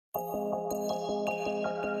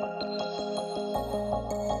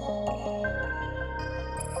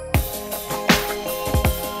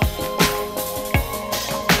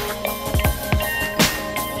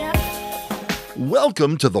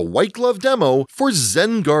Welcome to the White Glove demo for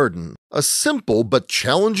Zen Garden, a simple but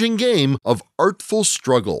challenging game of artful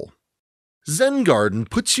struggle. Zen Garden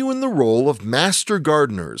puts you in the role of master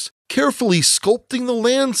gardeners, carefully sculpting the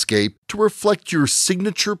landscape to reflect your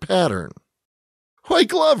signature pattern. White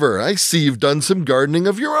Glover, I see you've done some gardening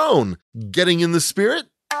of your own. Getting in the spirit?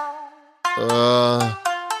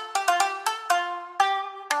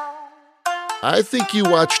 I think you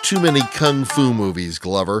watch too many kung fu movies,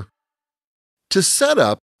 Glover. To set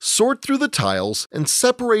up, sort through the tiles and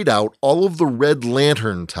separate out all of the red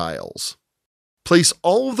lantern tiles. Place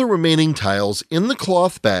all of the remaining tiles in the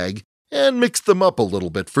cloth bag and mix them up a little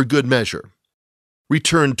bit for good measure.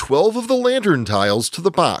 Return 12 of the lantern tiles to the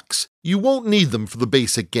box. You won't need them for the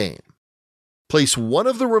basic game. Place one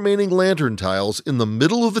of the remaining lantern tiles in the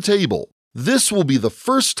middle of the table. This will be the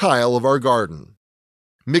first tile of our garden.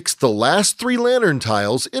 Mix the last 3 lantern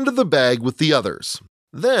tiles into the bag with the others.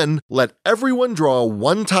 Then, let everyone draw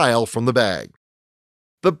one tile from the bag.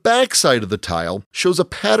 The back side of the tile shows a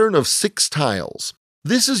pattern of 6 tiles.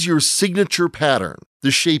 This is your signature pattern,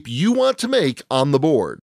 the shape you want to make on the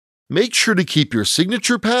board. Make sure to keep your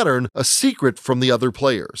signature pattern a secret from the other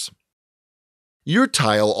players. Your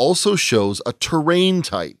tile also shows a terrain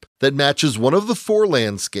type that matches one of the 4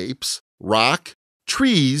 landscapes: rock,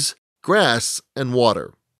 trees, grass, and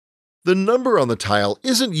water. The number on the tile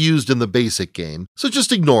isn't used in the basic game, so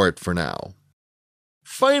just ignore it for now.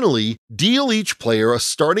 Finally, deal each player a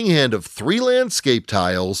starting hand of 3 landscape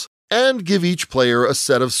tiles and give each player a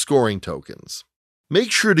set of scoring tokens.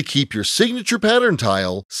 Make sure to keep your signature pattern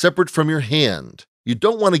tile separate from your hand. You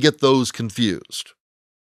don't want to get those confused.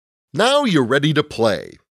 Now you're ready to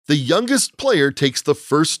play. The youngest player takes the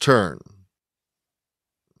first turn.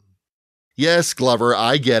 Yes, Glover,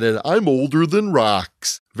 I get it. I'm older than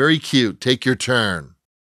rocks. Very cute. Take your turn.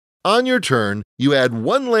 On your turn, you add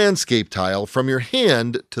 1 landscape tile from your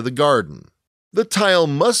hand to the garden. The tile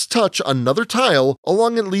must touch another tile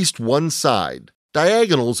along at least one side.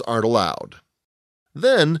 Diagonals aren't allowed.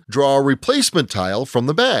 Then, draw a replacement tile from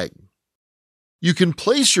the bag. You can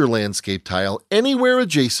place your landscape tile anywhere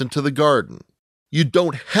adjacent to the garden. You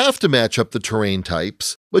don't have to match up the terrain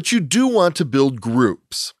types, but you do want to build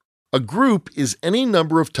groups. A group is any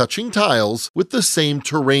number of touching tiles with the same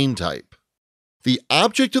terrain type. The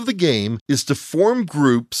object of the game is to form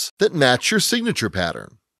groups that match your signature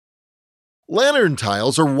pattern. Lantern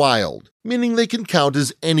tiles are wild, meaning they can count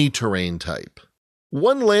as any terrain type.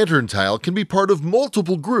 One lantern tile can be part of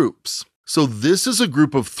multiple groups, so this is a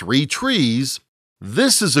group of 3 trees,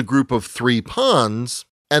 this is a group of 3 ponds,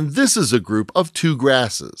 and this is a group of 2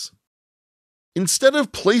 grasses. Instead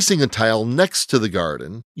of placing a tile next to the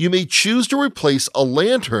garden, you may choose to replace a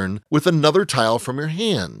lantern with another tile from your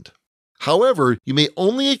hand. However, you may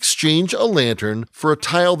only exchange a lantern for a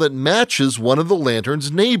tile that matches one of the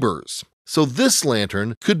lantern's neighbors, so this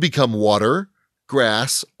lantern could become water,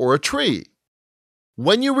 grass, or a tree.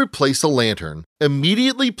 When you replace a lantern,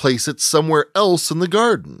 immediately place it somewhere else in the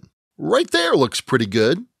garden. Right there looks pretty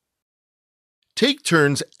good. Take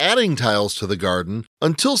turns adding tiles to the garden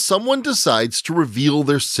until someone decides to reveal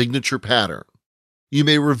their signature pattern. You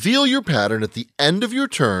may reveal your pattern at the end of your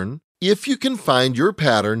turn if you can find your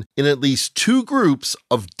pattern in at least 2 groups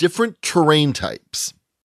of different terrain types.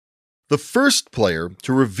 The first player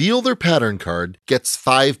to reveal their pattern card gets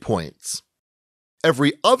 5 points.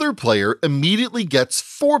 Every other player immediately gets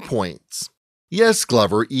 4 points. Yes,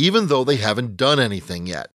 Glover, even though they haven't done anything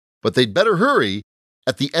yet, but they'd better hurry.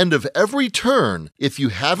 At the end of every turn, if you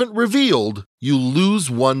haven't revealed, you lose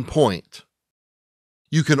 1 point.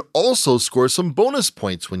 You can also score some bonus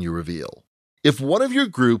points when you reveal. If one of your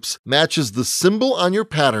groups matches the symbol on your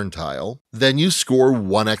pattern tile, then you score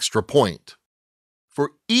 1 extra point.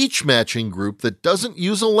 For each matching group that doesn't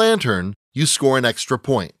use a lantern, you score an extra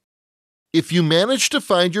point. If you manage to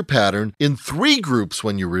find your pattern in 3 groups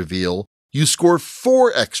when you reveal, you score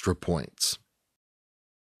 4 extra points.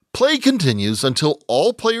 Play continues until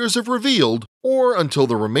all players have revealed or until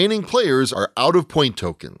the remaining players are out of point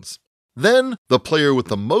tokens. Then, the player with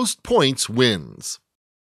the most points wins.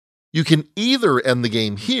 You can either end the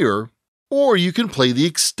game here, or you can play the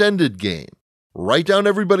extended game. Write down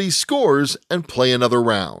everybody's scores and play another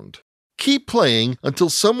round. Keep playing until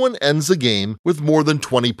someone ends the game with more than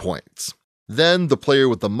 20 points. Then, the player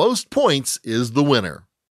with the most points is the winner.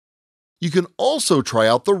 You can also try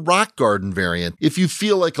out the rock garden variant if you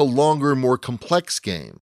feel like a longer, more complex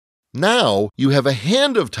game. Now, you have a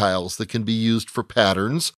hand of tiles that can be used for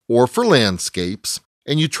patterns or for landscapes,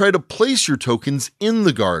 and you try to place your tokens in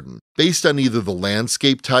the garden based on either the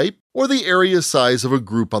landscape type or the area size of a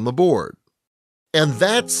group on the board. And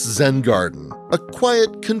that's Zen Garden, a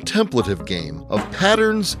quiet, contemplative game of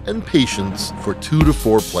patterns and patience for 2 to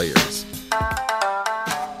 4 players.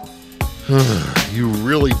 You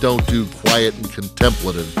really don't do quiet and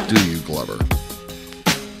contemplative, do you, Glover?